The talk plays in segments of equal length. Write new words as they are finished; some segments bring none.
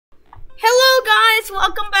guys,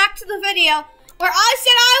 welcome back to the video where I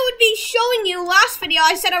said I would be showing you, last video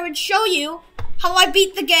I said I would show you how I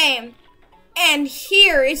beat the game. And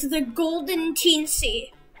here is the golden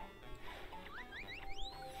teensy.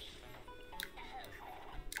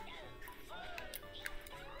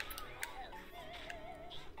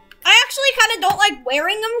 I actually kind of don't like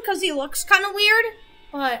wearing him because he looks kind of weird,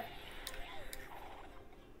 but...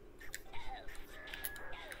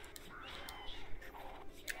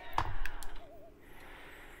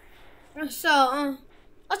 So,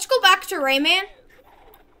 let's go back to Rayman.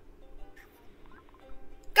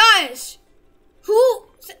 Guys, who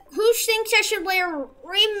thinks I should wear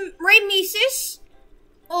Raymesis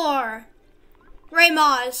or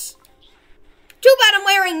Raymaz? Too bad I'm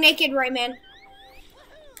wearing naked Rayman.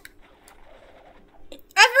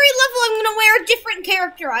 Every level I'm gonna wear a different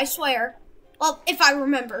character, I swear. Well, if I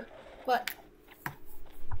remember, but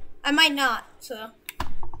I might not, so.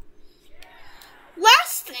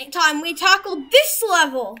 Last time we tackled this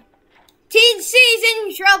level. Teensy's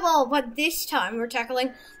in trouble, but this time we're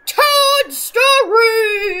tackling Toad Story.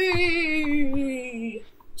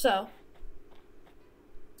 So,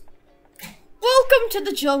 welcome to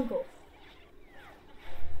the jungle.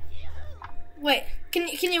 Wait, can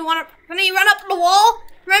you run up the wall?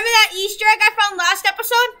 Remember that Easter egg I found last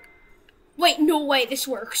episode? Wait, no way this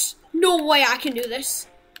works. No way I can do this.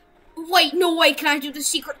 Wait, no way can I do the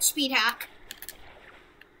secret speed hack.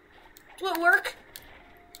 Will it work?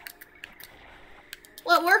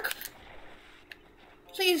 Will it work?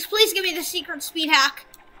 Please give me the secret speed hack.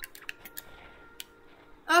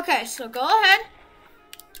 Okay, so go ahead.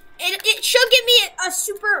 It should give me a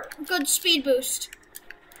super good speed boost.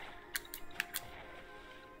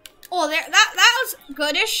 Oh, there, that was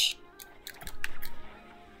goodish.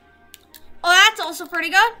 Oh, that's also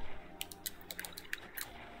pretty good.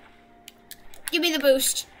 Give me the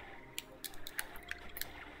boost.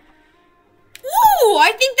 Ooh,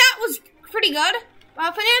 I think that was pretty good.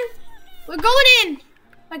 Up and in. We're going in.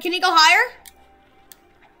 Wait, can you go higher?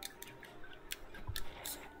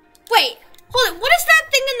 Wait, hold it. What is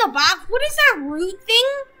that thing in the back? What is that root thing?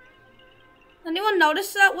 Anyone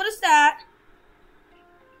notice that? What is that?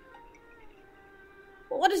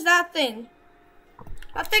 What is that thing?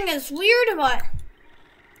 That thing is weird, but...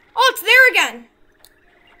 Oh, it's there again.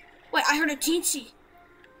 Wait, I heard a teensy.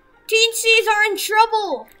 Teensies are in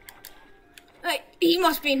trouble. Wait, he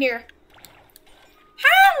must be in here.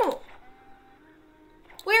 How?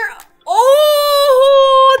 Where?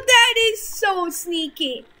 Oh, that is so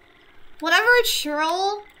sneaky. Whatever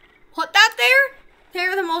Cheryl put that there,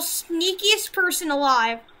 they're the most sneakiest person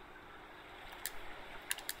alive.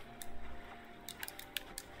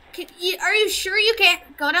 Are you sure you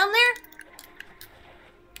can't go down there?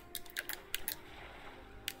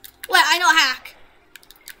 Wait, I know a hack.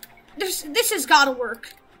 This has gotta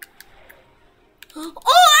work.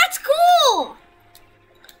 Oh, that's cool!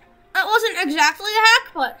 That wasn't exactly the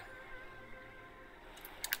hack, but...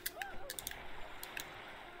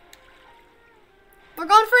 We're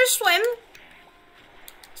going for a swim.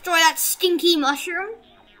 Destroy that stinky mushroom.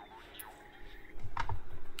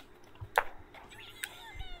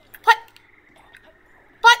 What?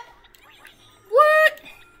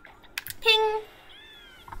 Ping.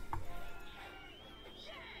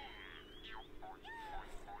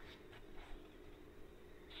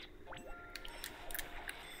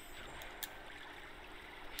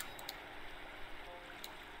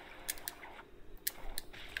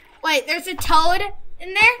 Wait, there's a toad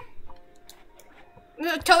in there?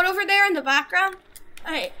 There's a toad over there in the background?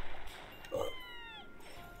 Alright.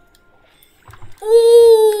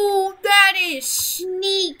 Ooh, that is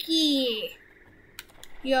sneaky.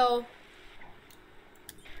 Yo.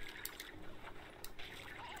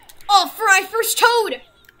 Oh, for my first toad.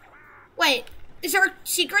 Wait, is there a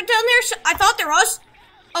secret down there? I thought there was.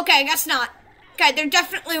 Okay, I guess not. Okay, there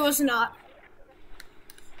definitely was not.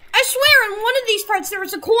 I swear in one of these parts there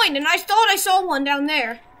was a coin, and I thought I saw one down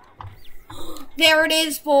there. There it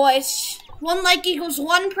is, boys. One like equals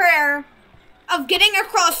one prayer of getting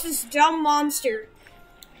across this dumb monster.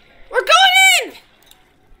 We're going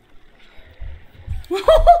in!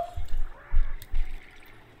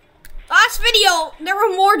 Last video, there were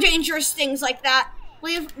more dangerous things like that.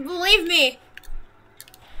 Believe me.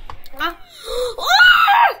 Ah!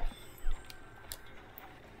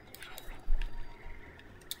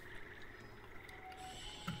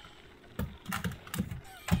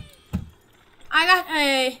 I got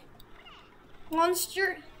a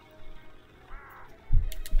monster.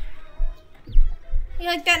 You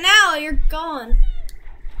like that now? You're gone.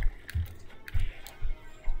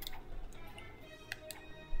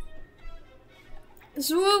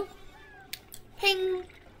 Swoop. Ping,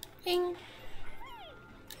 ping.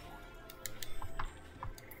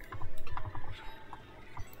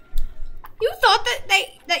 You thought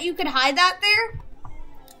that you could hide that there?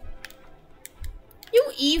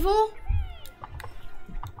 You evil.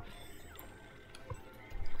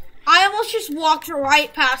 I almost just walked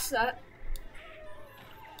right past that.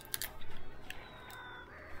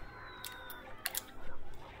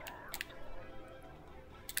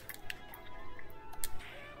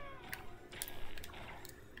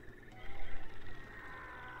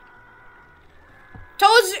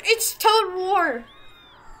 It's Toad War.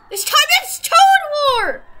 This time it's Toad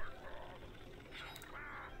War.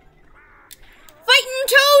 Fighting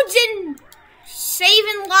toads and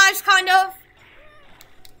saving lives, kind of.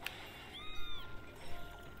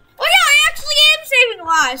 Oh yeah, I actually am saving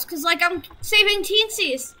lives, because like I'm saving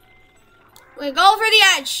teensies. Wait, go over the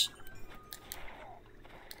edge.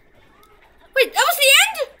 Wait, that was the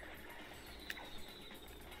end?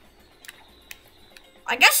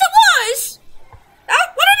 I guess it was.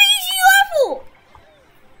 What an easy level!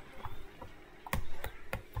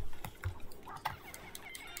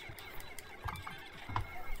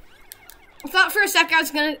 I thought for a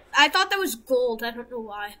second I thought that was gold. I don't know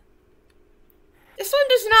why. This one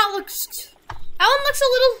does not look, that one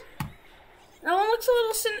looks a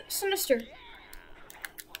little sinister.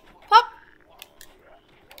 Pop.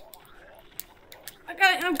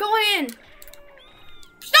 I'm going in.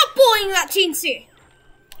 Stop bullying that teensy.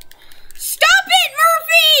 Stop it,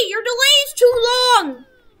 Murphy! Your delay's too long.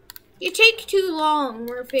 You take too long,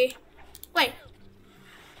 Murphy. Wait.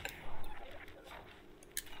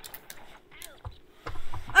 I'm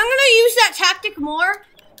gonna use that tactic more.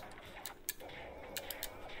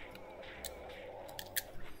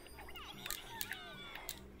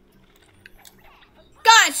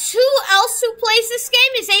 Guys, who else who plays this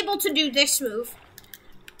game is able to do this move?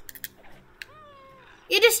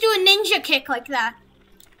 You just do a ninja kick like that.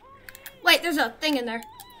 Wait, there's a thing in there.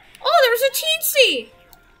 Oh, there's a teensy.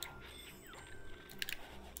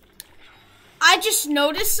 I just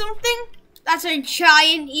noticed something. That's a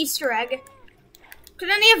giant Easter egg. Could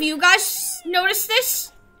any of you guys notice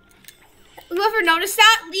this? Whoever noticed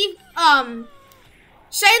that, leave,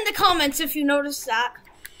 say in the comments if you noticed that.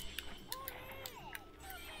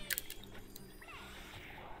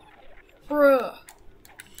 Bruh.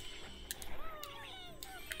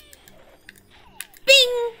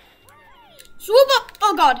 Bing! Swoop up!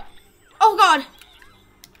 Oh god. Oh god.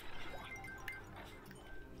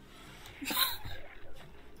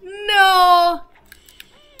 No.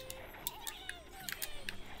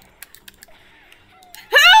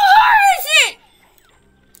 How hard is it?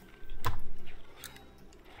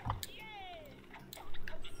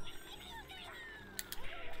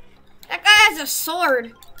 That guy has a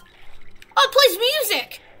sword. Oh, it plays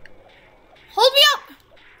music. Hold me up.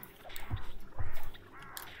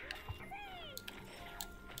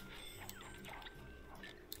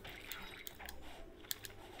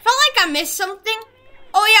 Felt like I missed something.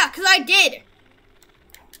 Oh yeah, because I did.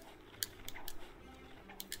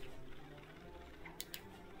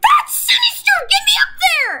 That's sinister! Get me up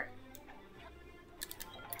there!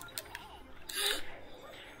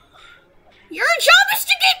 Your job is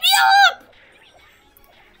to get me up!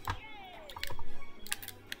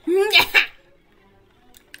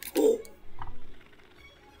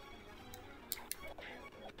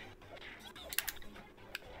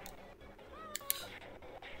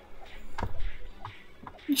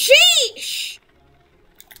 Jeesh!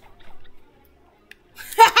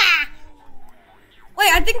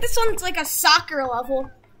 Wait, I think this one's like a soccer level.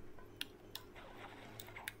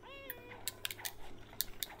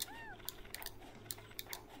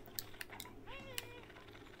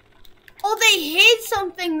 Oh, they hid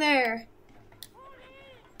something there.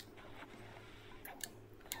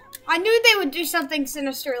 I knew they would do something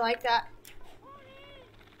sinister like that.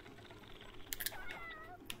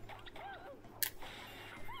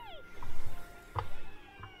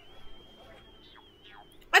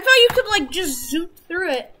 I thought you could like just zoom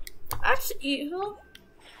through it. That's evil.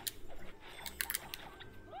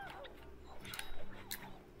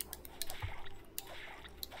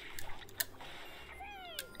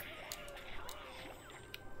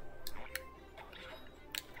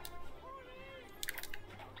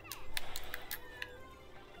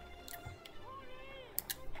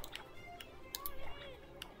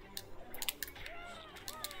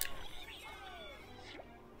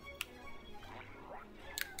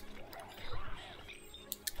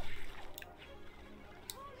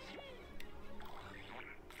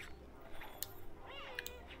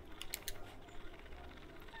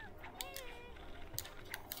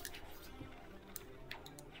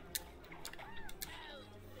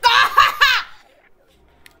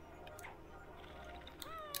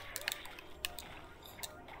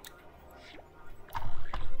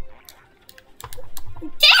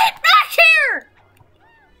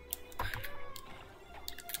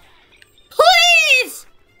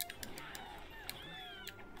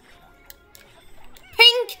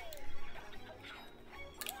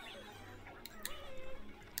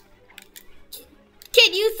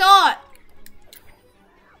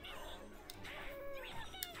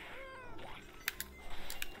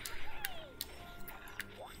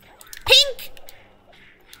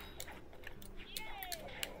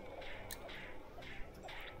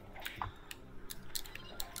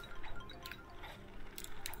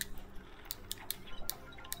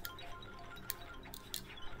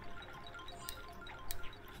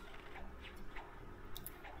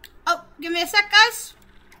 Give me a sec, guys.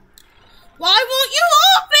 Why won't you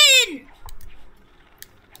open?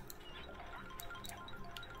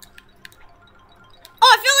 Oh,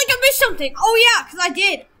 I feel like I missed something. Oh yeah, because I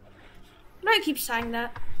did. Why do I keep saying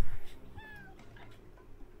that?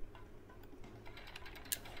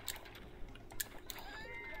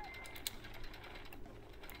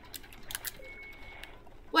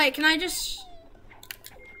 Wait, can I just...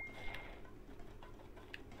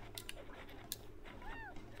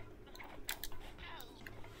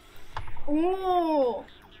 Oh.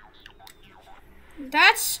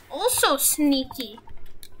 That's also sneaky.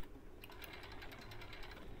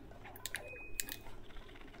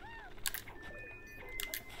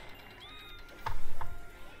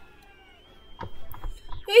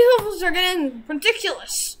 These levels are getting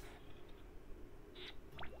ridiculous.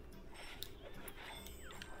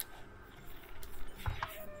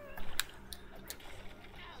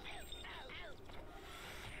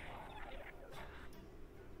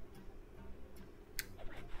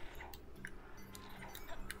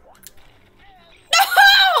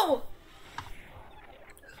 No!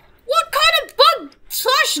 What kind of bug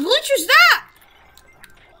slash glitch is that?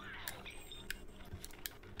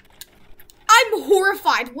 I'm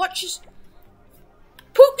horrified. What just...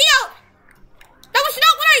 Poop me out! That was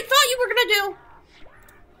not what I thought you were gonna do.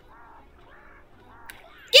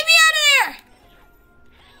 Get me out of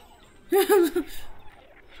there!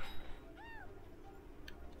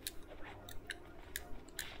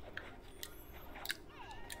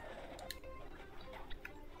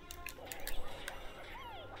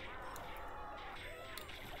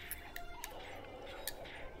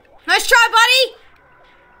 Nice try, buddy!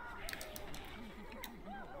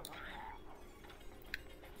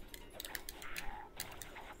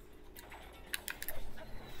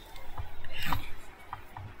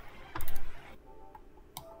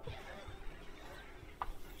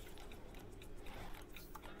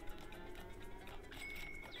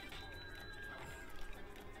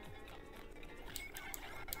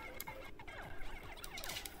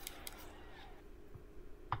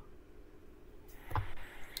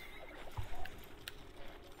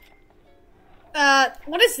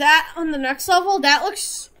 What is that on the next level? That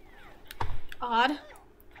looks odd.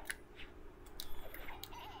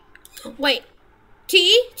 Wait.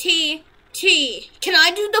 T. Can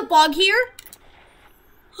I do the bug here?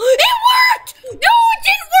 It worked! No, it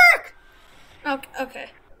didn't work!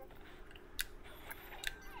 Okay.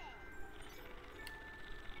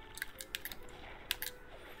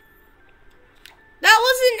 That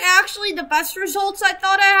wasn't actually the best results I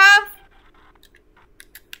thought I have.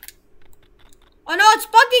 Oh no, it's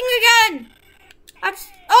bugging again!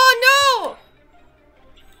 Oh no!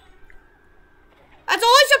 That's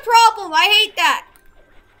always a problem, I hate that.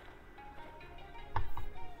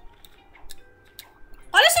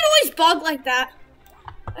 Why does it always bug like that?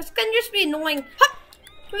 That's gonna just be annoying. Hup!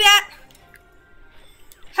 Do that.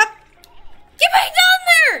 Hup! Get back down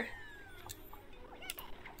there!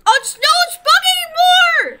 Oh, it's bugging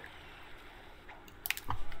more!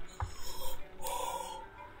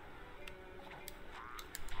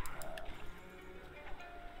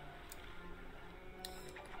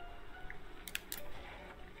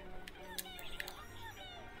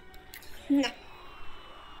 Nah.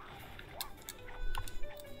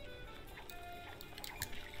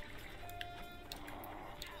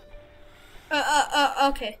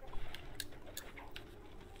 Okay.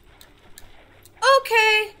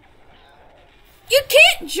 Okay. You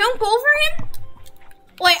can't jump over him?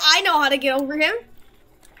 Wait, I know how to get over him.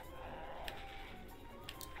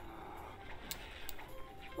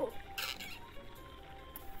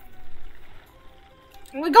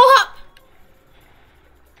 We go up.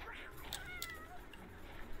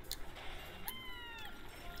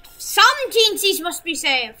 Some teensies must be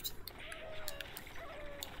saved.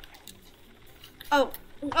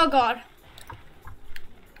 Oh God.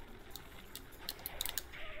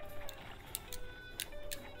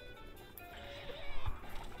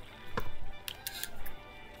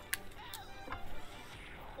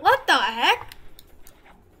 What the heck?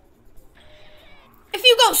 If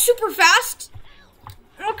you go super fast?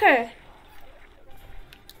 Okay.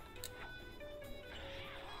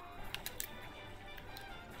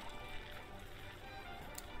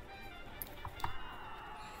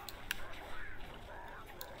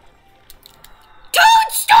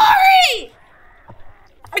 Story!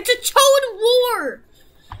 It's a toad war.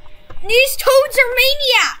 These toads are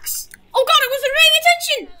maniacs. Oh God, I wasn't paying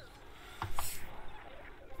attention.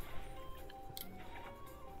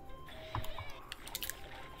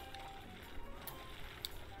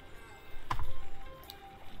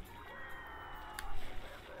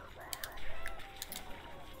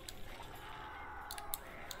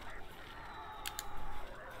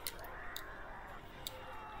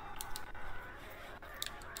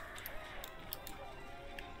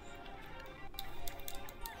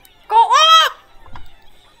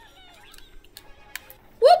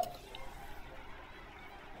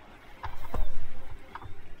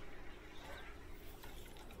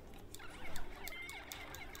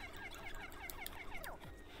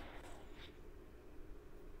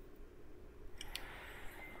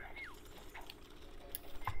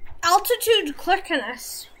 to click on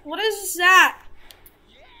this. What is that?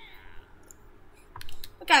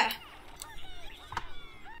 Okay.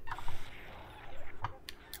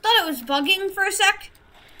 Thought it was bugging for a sec.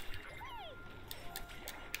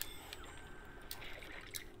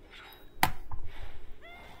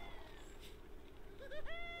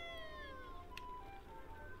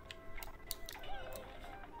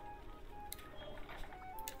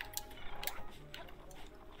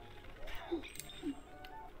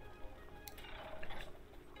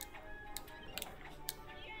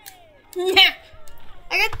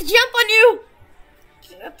 I got the jump on you.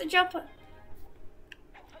 I got the jump on.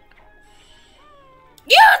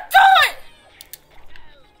 You do it!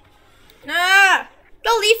 Nah,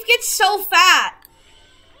 the leaf gets so fat.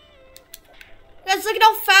 Guys, look at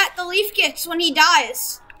how fat the leaf gets when he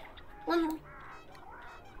dies.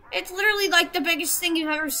 It's literally like the biggest thing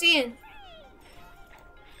you've ever seen.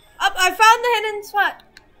 Up, I found the hidden spot.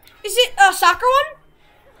 Is it a soccer one?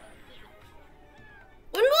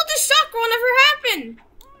 When will the soccer one ever happen?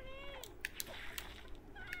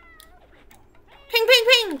 Ping, ping,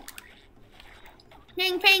 ping.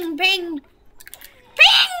 Ping, ping, ping.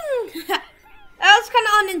 Ping! That was kind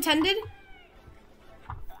of unintended.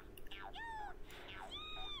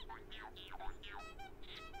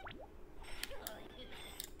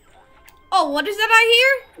 Oh, what is that I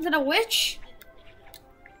hear? Is it a witch?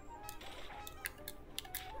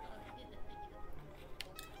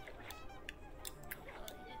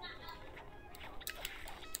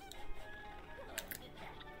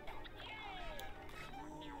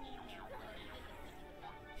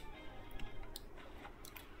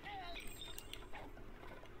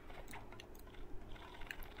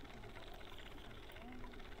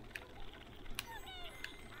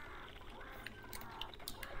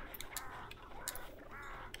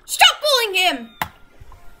 Him.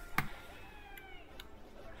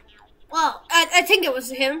 Well, I think it was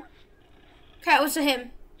him. Okay, it was a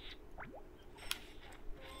him.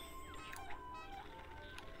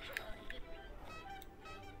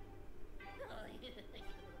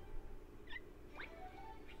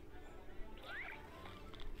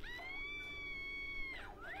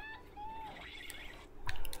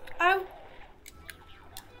 Oh,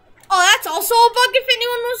 that's also a bug if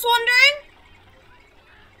anyone was wondering.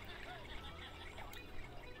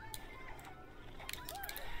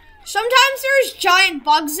 Sometimes there's giant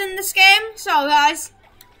bugs in this game, so guys,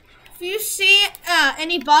 if you see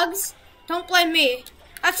any bugs, don't blame me.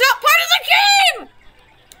 That's not part of the game!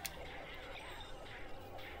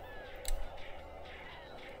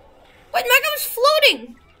 Wait, Mega was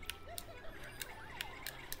floating.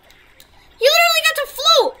 He literally got to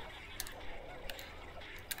float.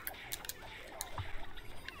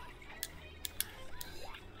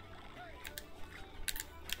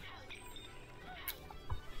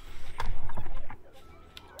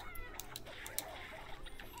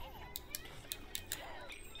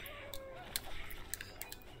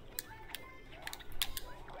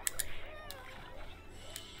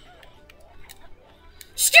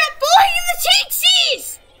 Stop bullying the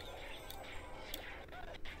teetsies!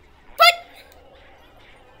 But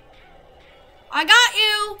I got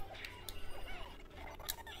you.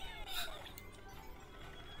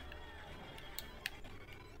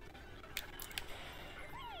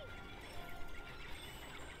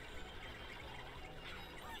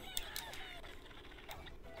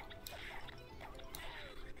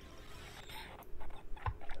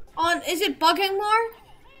 Is it bugging more?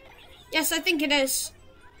 Yes, I think it is.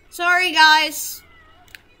 Sorry, guys.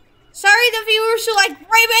 Sorry, the viewers who like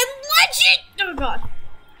Rayman Legends. Oh God.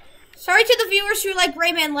 Sorry to the viewers who like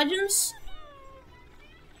Rayman Legends.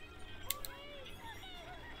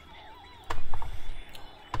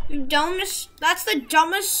 You dumbest. That's the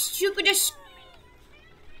dumbest, stupidest,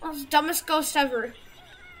 most dumbest ghost ever.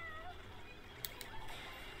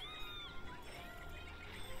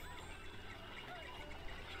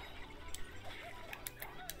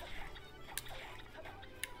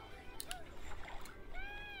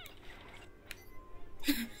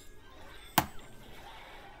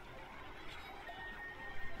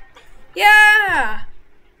 Yeah,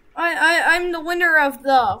 I'm the winner of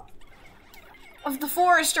the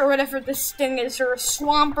forest or whatever this thing is, or a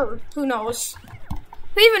swamp, or who knows.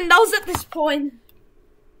 Who even knows at this point?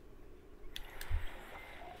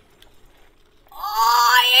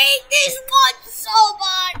 Oh, I hate this one so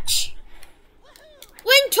much.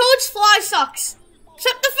 When Toads fly sucks,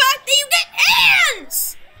 except the fact that you get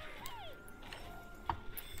hands.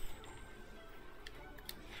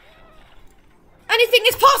 Anything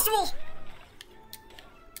is possible.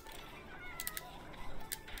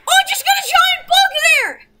 Oh, I just got a giant bug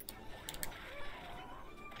there.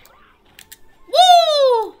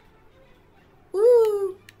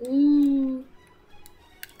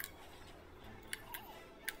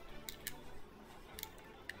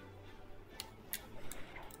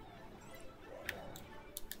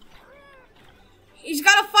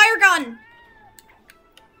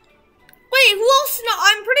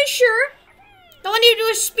 pretty sure that when you do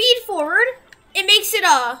a speed forward, it makes it, They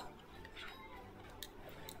got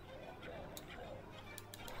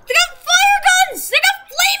fire guns! They got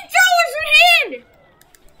flamethrowers in hand!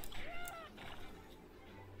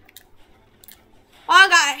 I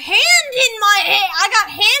got hands in my hand. I got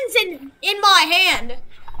hands in my hand.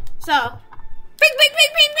 So, ping, ping,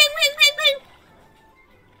 ping, ping, ping, ping, ping, ping.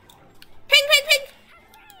 Ping, ping, ping.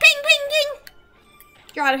 Ping, ping, ping.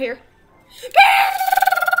 You're out of here.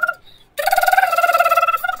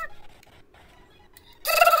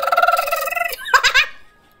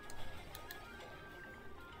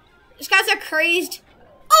 These guys are crazed.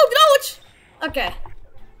 Oh, no, it's... Okay.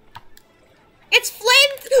 It's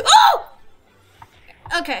flamed... Oh!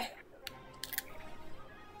 Okay.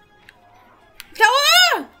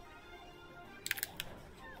 Ah!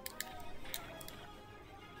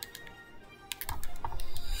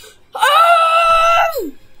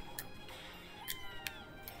 Oh!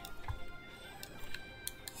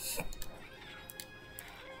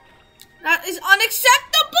 That is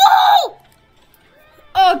unacceptable!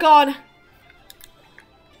 Oh God.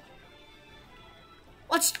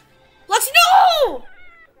 Let's no!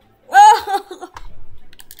 Oh.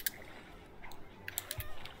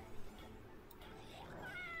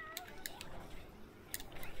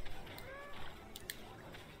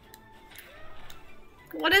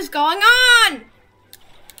 What is going on?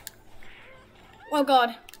 Oh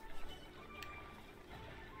God.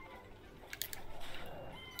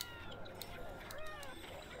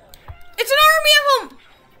 It's an army of them.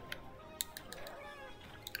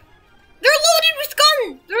 They're loaded with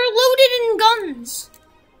guns. They're loaded in guns.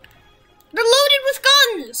 They're loaded with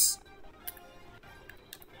guns.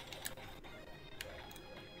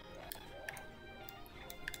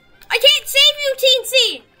 I can't save you,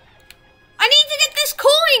 Teensy. I need to get this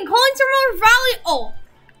coin. Coins are more valuable.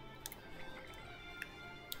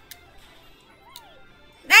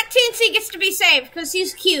 That Teensy gets to be saved because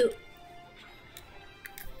he's cute.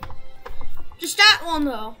 Just that one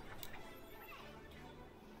though.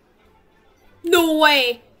 No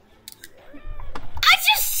way. I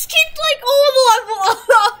just skipped like all the level.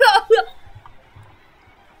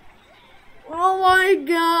 Oh my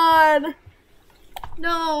God.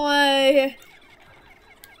 No way.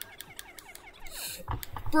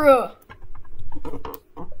 Bruh.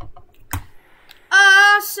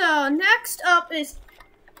 So next up is...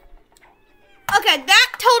 Okay,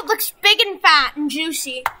 that toad looks big and fat and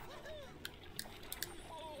juicy.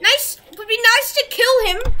 Nice, would be nice to kill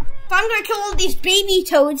him. If I'm gonna kill all these baby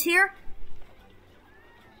toads here.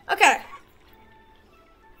 Okay.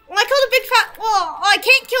 Well, I killed the big fat, well, I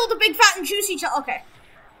can't kill the big fat and juicy toad, okay.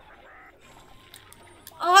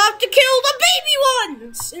 I'll have to kill the baby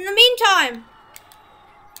ones in the meantime.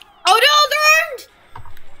 Oh no, they're armed!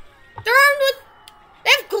 They're armed with... They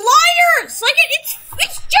have gliders! Like, it's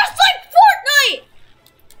just like Fortnite!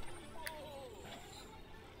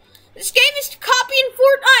 This game is copying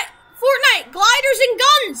Fortnite. Gliders and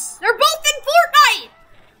guns! They're both in Fortnite!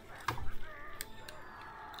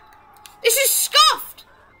 This is scuffed!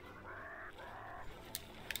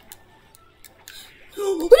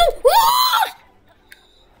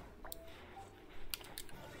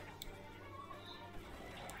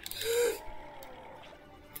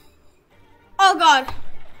 Oh God.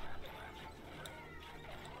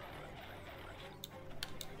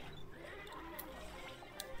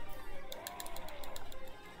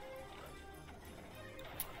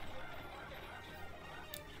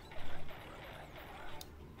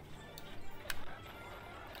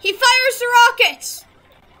 He fires the rockets.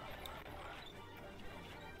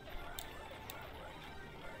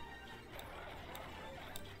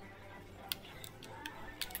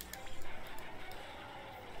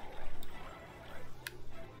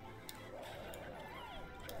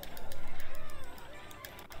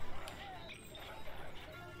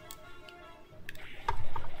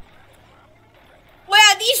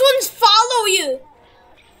 These ones follow you.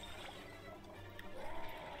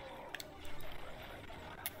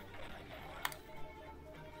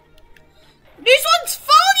 These ones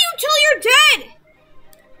follow you till you're dead.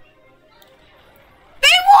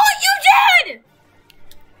 They want you dead.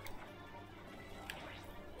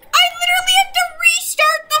 I literally had to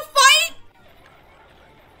restart the fight.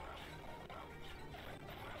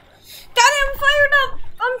 Daddy, I'm fired up.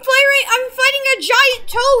 I'm fighting a giant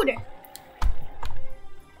toad.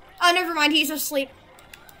 Oh, never mind, he's asleep.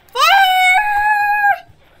 Fire!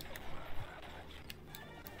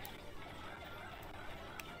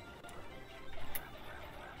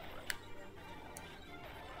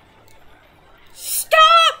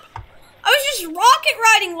 Stop! I was just rocket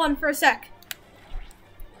riding one for a sec.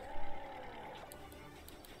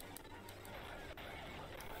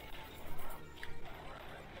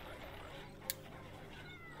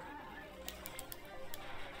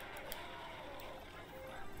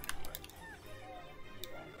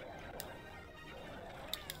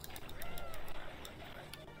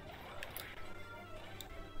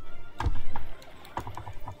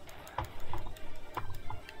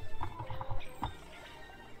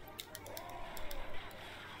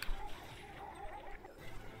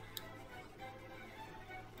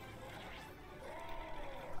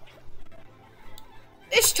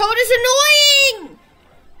 This toad is annoying!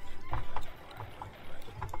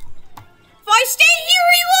 If I stay here,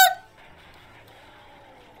 he won't.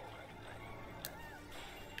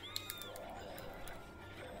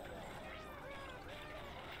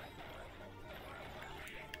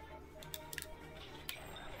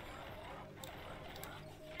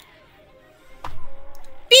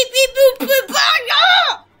 Beep, beep, boop, boop, bang,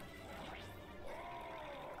 ah!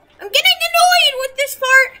 I'm getting annoyed with this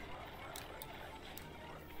part.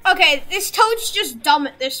 Okay, this toad's just dumb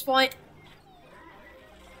at this point.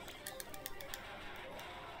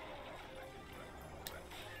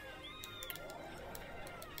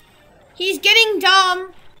 He's getting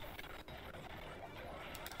dumb.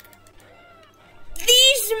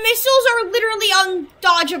 These missiles are literally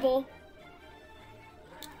undodgeable.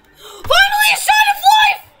 Finally, a sign of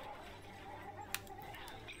life!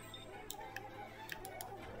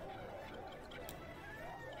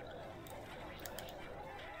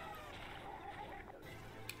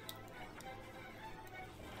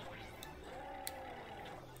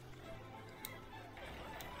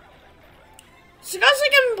 This guy's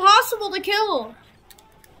like impossible to kill.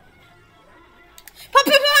 Pop, pop,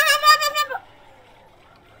 pop, pop, pop, pop.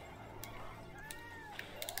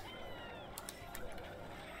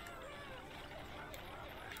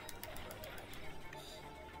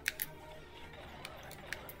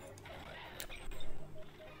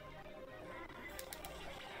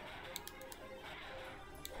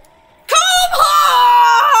 Come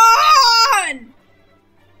on!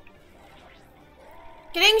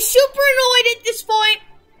 Getting super annoyed at this point.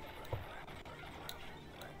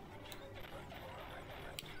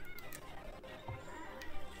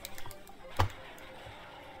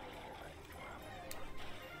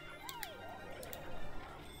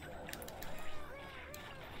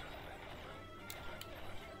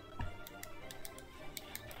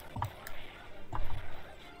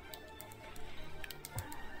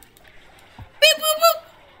 Beep, boop, boop.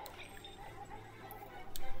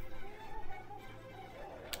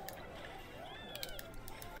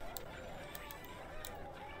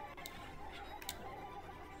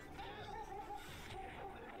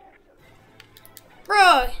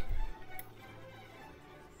 Bro.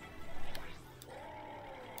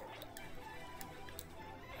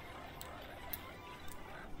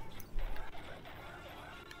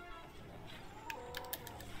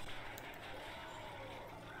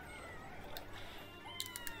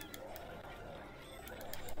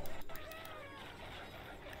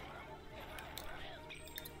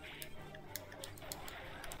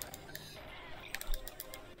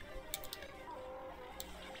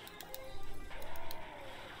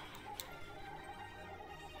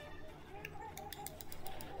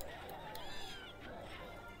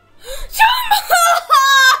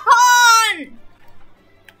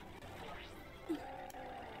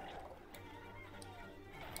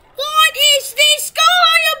 What is this guy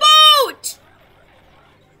about?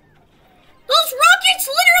 Those rockets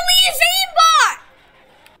literally is aimbot.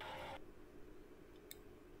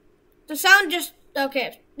 The sound just,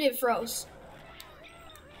 okay, it froze.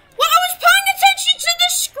 Well, I was paying attention to the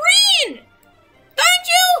screen. Thank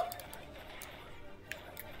you.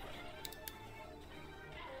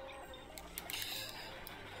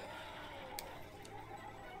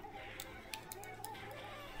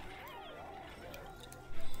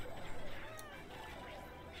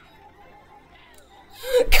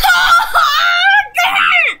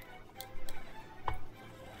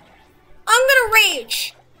 I'm gonna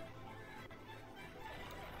rage.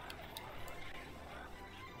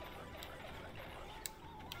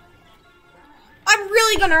 I'm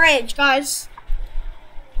really gonna rage, guys.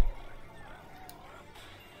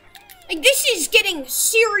 Like, this is getting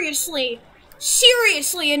seriously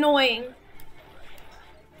annoying.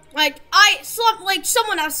 Like,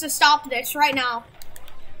 someone has to stop this right now.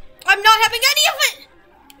 I'm not having any of it.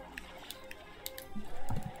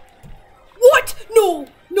 What? No,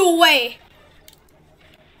 no way.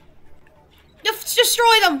 Let's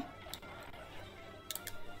destroy them.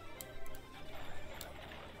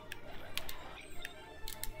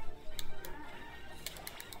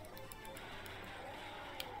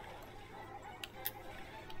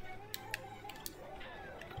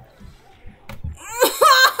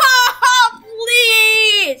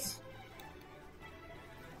 Please.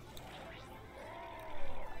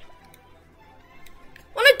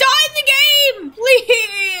 Wanna die in the game,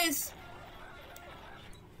 please.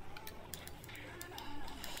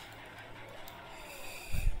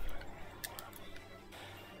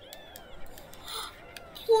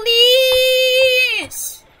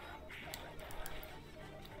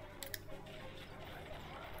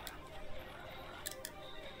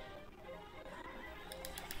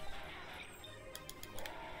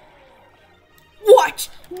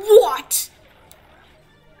 What? What?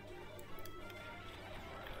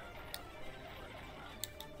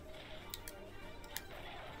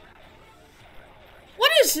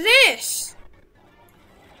 What is this?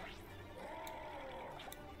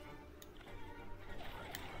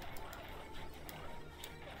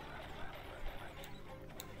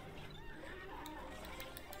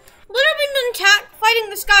 Literally been fighting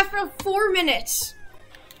this guy for 4 minutes.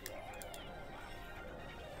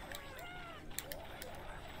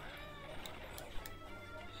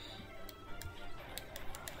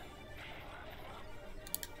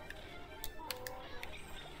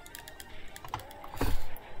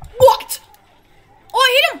 What? Oh, I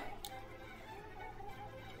hit him.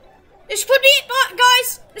 This could be it,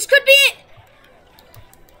 guys. This could be it.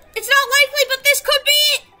 It's not likely, but this could be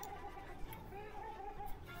it.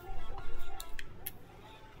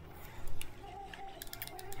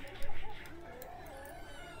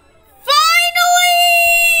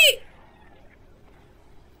 Finally!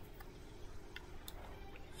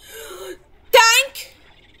 Thank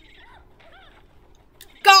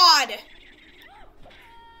God.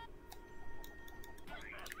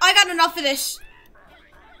 I got enough of this.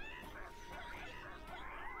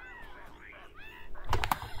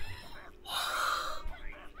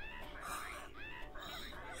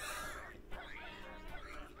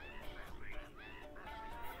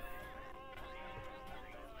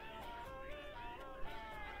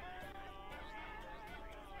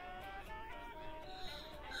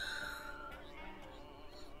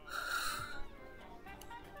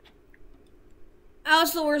 That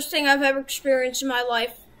was the worst thing I've ever experienced in my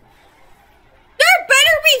life. There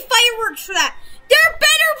better be fireworks for that. There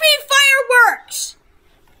better be fireworks.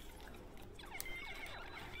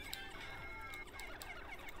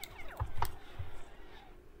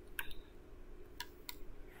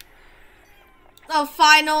 The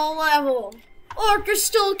final level. Or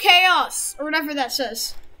Crystal Chaos. Or whatever that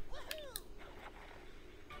says.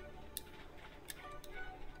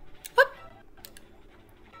 Hup.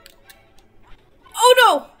 Oh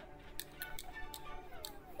no!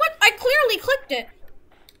 What? I clearly clicked it.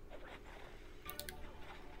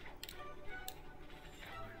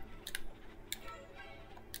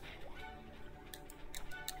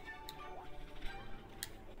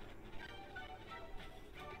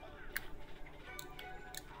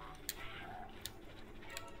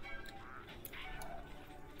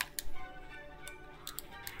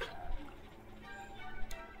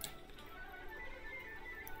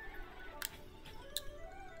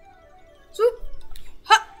 Swoop.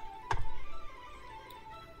 Ha.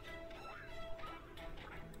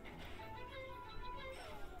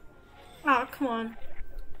 Oh, come on.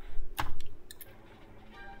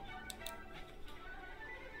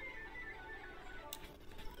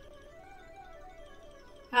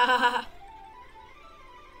 Ha ha ha.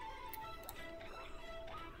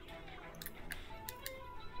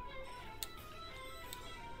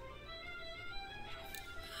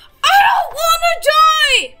 I don't want to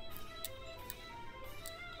die!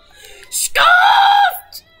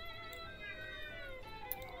 Scuffed!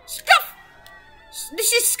 Scuff!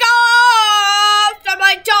 This is scuffed! I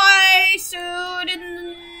might die soon.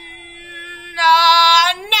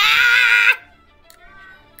 Nah!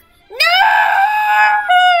 No!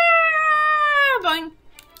 Boing.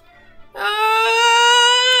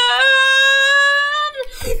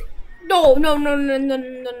 No.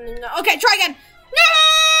 Okay, try again. No!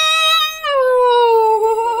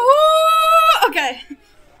 Okay.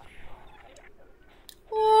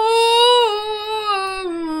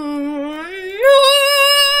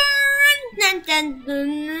 No!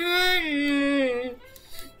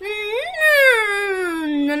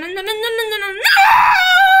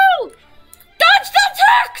 Dodge the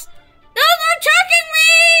attacks! They're attacking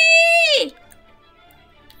me!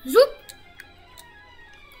 Zoop!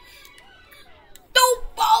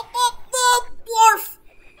 Barf!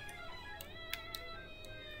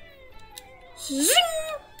 Zing!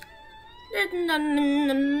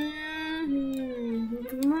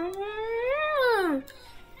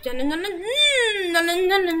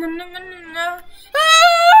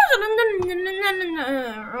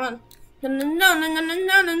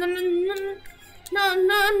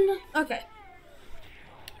 Okay.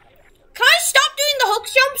 Can I stop doing the hook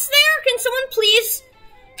jumps there? Can someone please?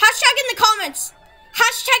 Hashtag in the comments.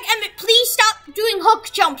 Hashtag Emmett, please stop doing hook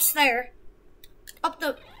jumps there. Up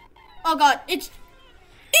the... Oh god, it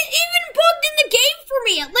even bugged in the game for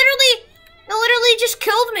me. It literally just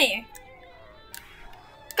killed me.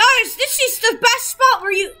 Guys, this is the best spot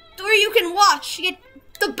where you can watch. You get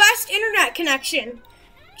the best internet connection.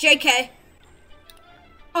 JK.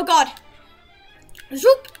 Oh god.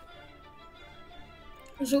 Zoop.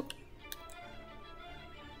 Zoop.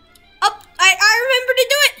 Oh, I remember to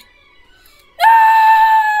do it.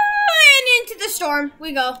 Ah, and into the storm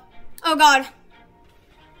we go. Oh God.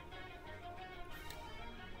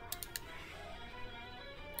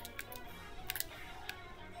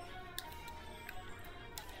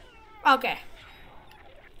 Okay.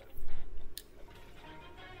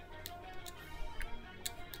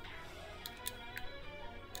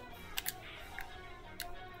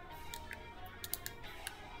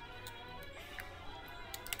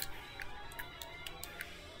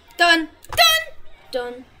 Done. Done.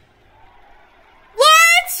 Done.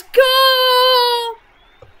 Let's go!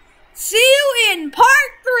 See you in part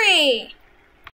 3!